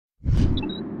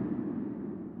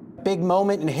Big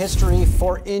moment in history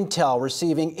for Intel,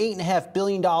 receiving $8.5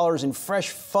 billion in fresh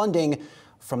funding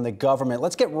from the government.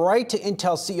 Let's get right to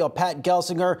Intel CEO Pat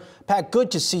Gelsinger. Pat,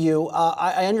 good to see you.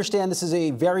 I understand this is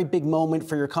a very big moment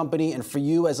for your company and for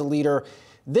you as a leader.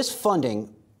 This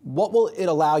funding, what will it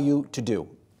allow you to do?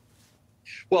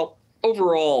 Well,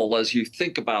 overall, as you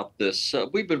think about this,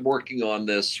 we've been working on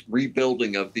this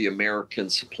rebuilding of the American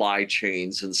supply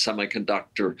chains and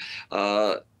semiconductor.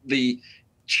 The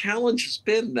challenge has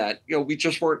been that, we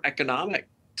just weren't economic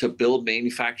to build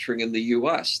manufacturing in the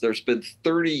U.S. There's been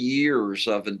 30 years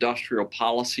of industrial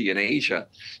policy in Asia,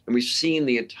 and we've seen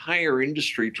the entire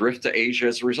industry drift to Asia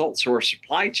as a result. So our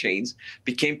supply chains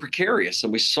became precarious,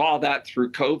 and we saw that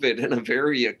through COVID in a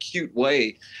very acute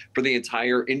way for the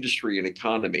entire industry and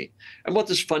economy. And what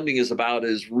this funding is about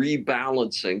is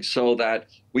rebalancing so that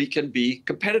we can be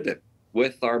competitive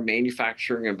with our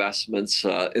manufacturing investments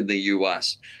in the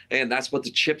U.S. And that's what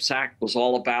the CHIPS Act was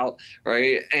all about,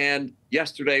 right? And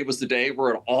yesterday was the day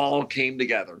where it all came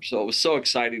together. So it was so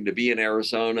exciting to be in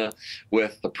Arizona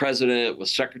with the president, with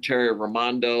Secretary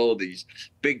Raimondo, these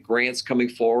big grants coming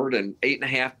forward, and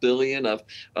 $8.5 billion of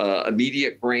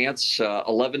immediate grants,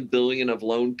 $11 billion of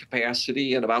loan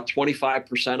capacity, and about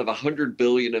 25% of $100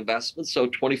 billion investments, so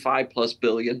 25+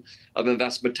 billion of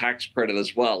investment tax credit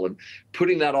as well. And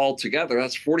putting that all together,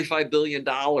 that's $45 billion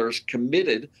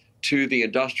committed to the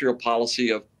industrial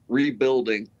policy of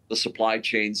rebuilding the supply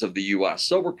chains of the U.S.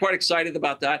 So we're quite excited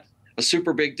about that. A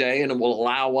super big day, and it will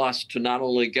allow us to not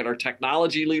only get our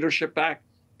technology leadership back,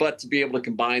 but to be able to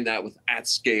combine that with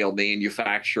at-scale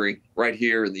manufacturing right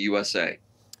here in the USA.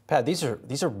 Pat, these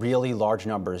are really large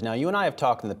numbers. Now, you and I have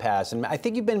talked in the past, and I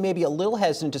think you've been maybe a little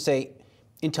hesitant to say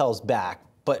Intel's back.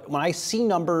 But when I see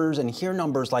numbers and hear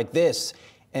numbers like this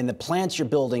and the plants you're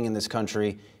building in this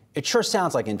country, it sure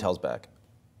sounds like Intel's back.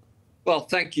 Well,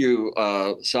 thank you,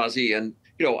 Sozzi. And,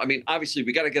 obviously,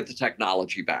 we got to get the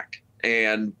technology back.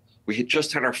 And we had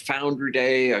just had our Foundry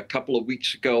Day a couple of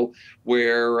weeks ago,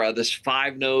 where this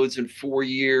 5 nodes in 4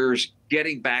 years,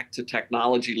 getting back to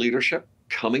technology leadership,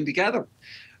 coming together.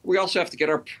 We also have to get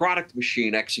our product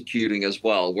machine executing as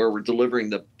well, where we're delivering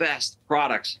the best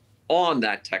products on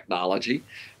that technology.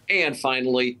 And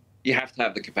finally, you have to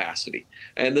have the capacity.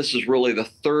 And this is really the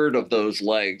third of those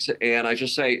legs. And I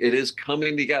just say it is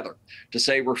coming together. To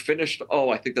say we're finished,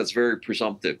 I think that's very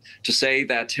presumptive. To say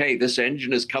that, hey, this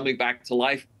engine is coming back to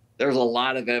life, there's a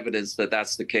lot of evidence that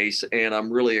that's the case. And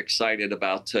I'm really excited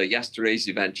about yesterday's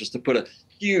event, just to put a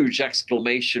huge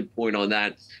exclamation point on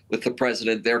that with the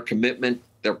president, their commitment,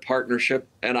 their partnership,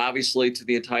 and obviously to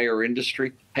the entire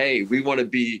industry. Hey, we want to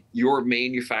be your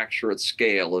manufacturer at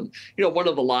scale. And, one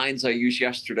of the lines I used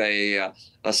yesterday,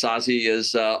 Sozzi,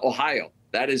 is Ohio.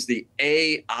 That is the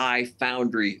AI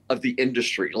foundry of the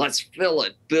industry. Let's fill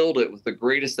it, build it with the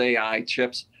greatest AI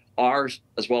chips, ours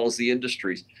as well as the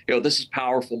industry's. This is a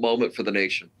powerful moment for the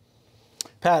nation.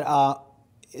 Pat,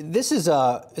 this is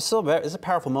a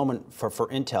powerful moment for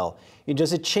Intel.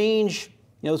 Does it change?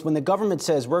 When the government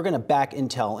says we're going to back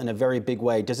Intel in a very big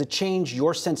way, does it change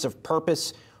your sense of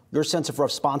purpose, your sense of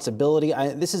responsibility?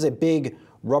 This is a big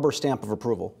rubber stamp of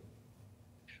approval.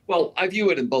 Well, I view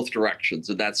it in both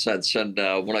directions in that sense. And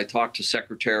when I talk to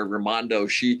Secretary Raimondo,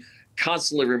 she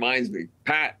constantly reminds me,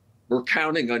 Pat, we're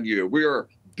counting on you. We are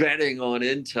betting on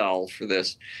Intel for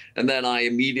this. And then I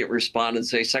immediately respond and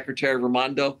say, Secretary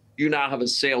Raimondo, you now have a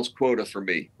sales quota for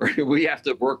me. Right? We have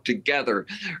to work together,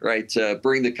 right, to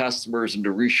bring the customers and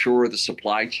to reshore the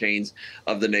supply chains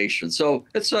of the nation. So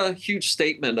it's a huge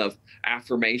statement of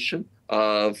affirmation,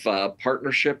 of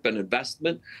partnership and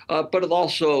investment. But it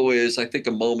also is, I think,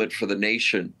 a moment for the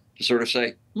nation to sort of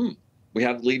say, we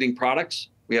have leading products,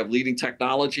 we have leading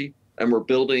technology, and we're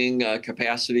building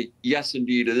capacity. Yes,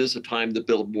 indeed, it is a time to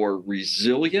build more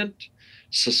resilient,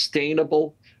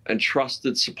 sustainable, and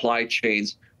trusted supply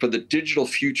chains for the digital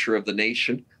future of the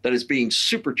nation that is being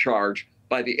supercharged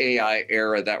by the AI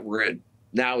era that we're in.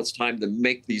 Now it's time to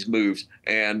make these moves.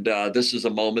 And this is a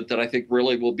moment that I think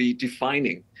really will be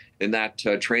defining in that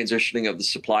transitioning of the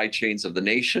supply chains of the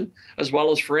nation, as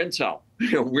well as for Intel.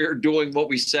 We're doing what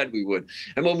we said we would.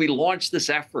 And when we launched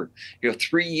this effort,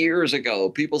 3 years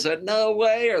ago, people said, no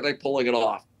way are they pulling it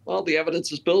off. Well, the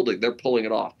evidence is building. They're pulling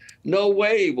it off. No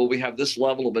way will we have this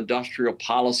level of industrial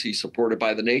policy supported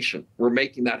by the nation. We're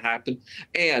making that happen,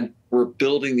 and we're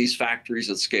building these factories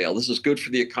at scale. This is good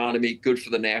for the economy, good for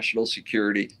the national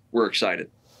security. We're excited.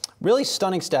 Really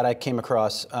stunning stat I came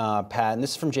across, Pat, and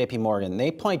this is from JP Morgan.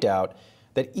 They point out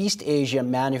that East Asia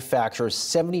manufactures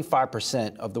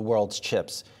 75% of the world's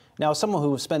chips. Now, as someone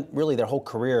who spent really their whole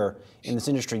career in this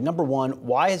industry, number one,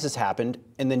 why has this happened?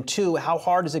 And then two, how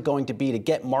hard is it going to be to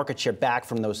get market share back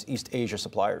from those East Asia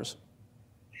suppliers?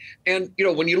 And,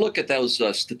 when you look at those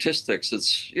statistics,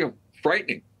 it's,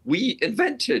 frightening. We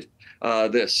invented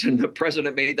this, and the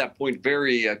president made that point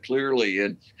very clearly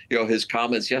in, his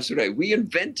comments yesterday. We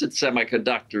invented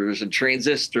semiconductors and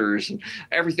transistors and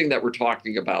everything that we're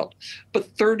talking about. But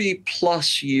 30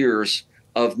 plus years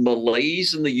of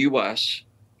malaise in the U.S.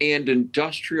 and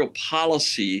industrial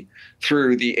policy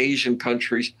through the Asian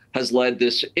countries has led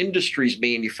this industry's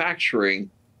manufacturing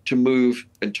to move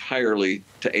entirely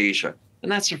to Asia. And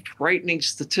that's a frightening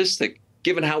statistic,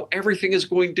 given how everything is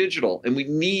going digital. And we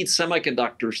need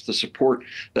semiconductors to support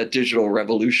that digital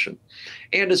revolution.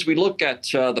 And as we look at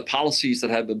the policies that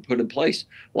have been put in place,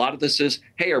 a lot of this is,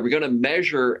 hey, are we going to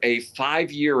measure a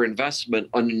 5-year investment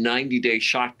on a 90-day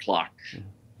shot clock?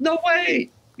 No way.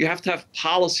 You have to have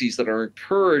policies that are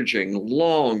encouraging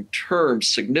long-term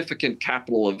significant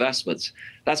capital investments.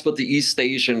 That's what the East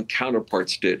Asian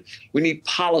counterparts did. We need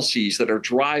policies that are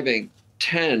driving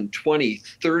 10, 20,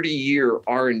 30-year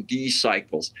R&D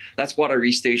cycles. That's what our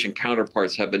East Asian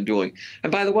counterparts have been doing.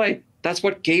 And by the way, that's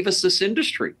what gave us this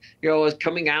industry.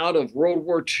 Coming out of World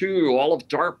War II, all of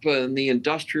DARPA and the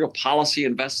industrial policy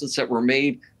investments that were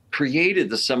made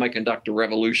created the semiconductor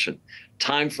revolution.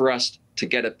 Time for us to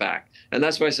get it back. And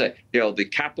that's why I say, the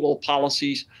capital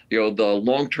policies, the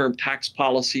long-term tax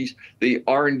policies, the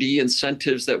R&D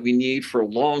incentives that we need for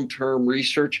long-term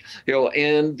research,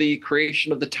 and the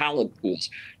creation of the talent pools.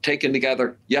 Taken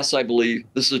together, yes, I believe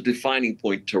this is a defining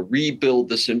point to rebuild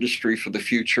this industry for the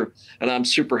future. And I'm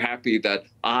super happy that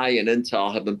I and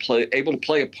Intel have been able to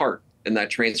play a part in that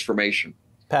transformation.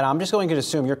 Pat, I'm just going to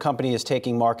assume your company is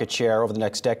taking market share over the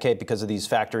next decade because of these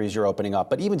factories you're opening up.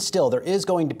 But even still, there is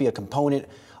going to be a component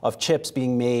of chips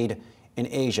being made in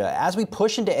Asia. As we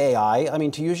push into AI, I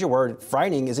mean, to use your word,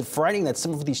 frightening, is it frightening that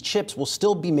some of these chips will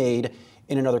still be made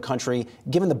in another country,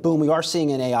 given the boom we are seeing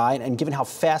in AI and given how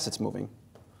fast it's moving?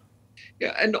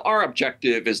 Yeah, and our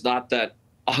objective is not that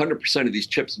 100% of these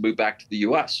chips move back to the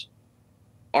U.S.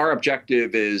 Our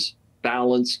objective is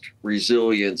balanced,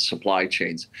 resilient supply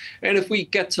chains. And if we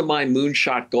get to my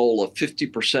moonshot goal of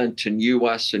 50% in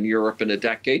US and Europe in a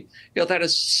decade, that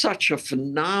is such a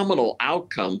phenomenal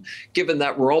outcome, given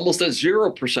that we're almost at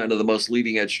 0% of the most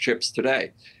leading edge chips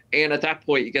today. And at that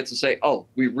point, you get to say, oh,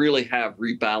 we really have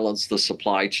rebalanced the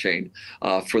supply chain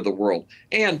for the world.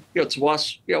 And to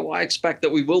us, I expect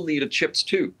that we will need a chips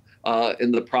too.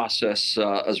 In the process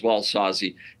as well,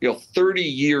 Sozzi. 30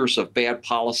 years of bad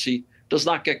policy does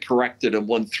not get corrected in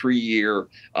one 3-year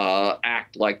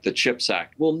act like the CHIPS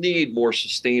Act. We'll need more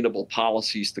sustainable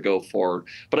policies to go forward.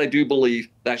 But I do believe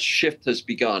that shift has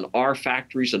begun. Our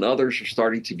factories and others are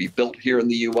starting to be built here in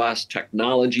the U.S.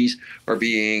 Technologies are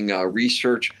being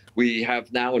researched. We have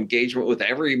now engagement with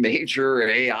every major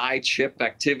AI chip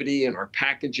activity in our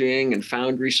packaging and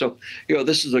foundry. So,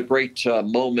 this is a great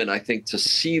moment, I think, to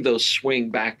see those swing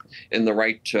back in the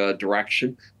right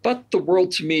direction. But the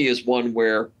world, to me, is one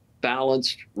where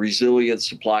balanced, resilient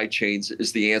supply chains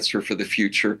is the answer for the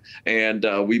future. And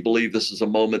we believe this is a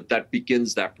moment that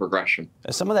begins that progression.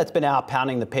 As someone that's been out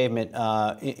pounding the pavement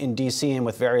in D.C. and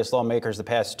with various lawmakers the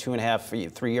past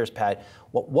 2.5, 3 years, Pat,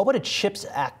 what would a CHIPS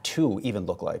Act 2 even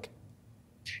look like?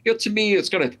 To me, it's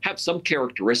going to have some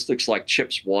characteristics like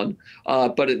CHIPS 1,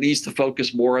 but it needs to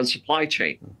focus more on supply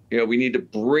chain. We need to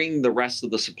bring the rest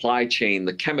of the supply chain,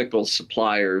 the chemical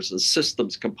suppliers and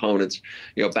systems components,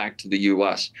 back to the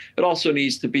U.S. It also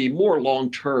needs to be more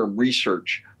long-term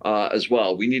research as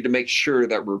well. We need to make sure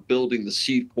that we're building the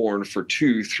seed corn for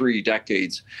 2-3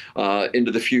 decades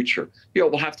into the future.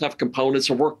 We'll have to have components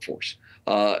of workforce.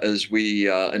 As we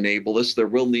enable this, there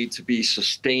will need to be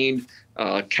sustained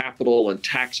capital and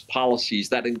tax policies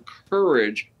that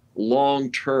encourage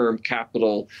long-term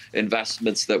capital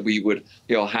investments that we would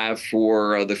have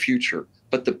for the future.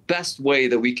 But the best way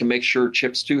that we can make sure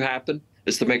CHIPS 2 happen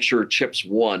is to make sure CHIPS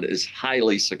 1 is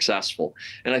highly successful.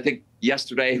 And I think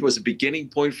yesterday was a beginning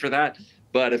point for that.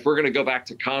 But if we're going to go back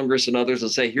to Congress and others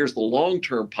and say, here's the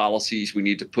long-term policies we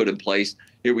need to put in place,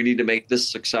 we need to make this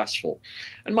successful.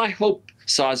 And my hope,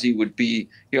 Sozzi, would be,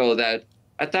 that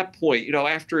at that point,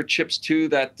 after a CHIPS 2,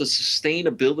 that the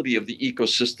sustainability of the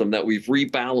ecosystem, that we've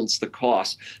rebalanced the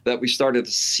costs, that we started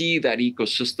to see that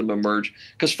ecosystem emerge,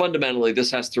 because fundamentally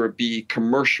this has to be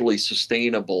commercially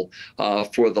sustainable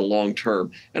for the long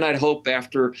term. And I'd hope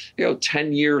after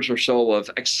 10 years or so of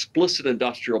explicit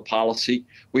industrial policy,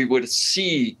 we would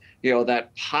see that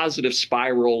positive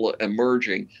spiral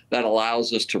emerging that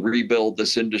allows us to rebuild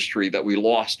this industry that we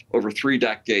lost over 3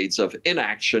 decades of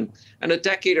inaction and a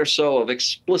decade or so of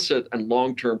explicit and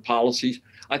long-term policies.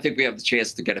 I think we have the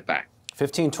chance to get it back.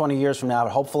 15, 20 years from now,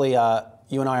 hopefully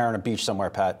you and I are on a beach somewhere,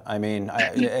 Pat. I mean,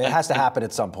 it has to happen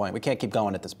at some point. We can't keep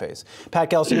going at this pace. Pat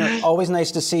Gelsinger, always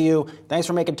nice to see you. Thanks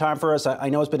for making time for us. I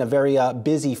know it's been a very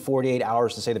busy 48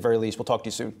 hours, to say the very least. We'll talk to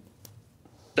you soon.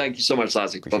 Thank you so much,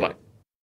 Sozzi. Bye-bye.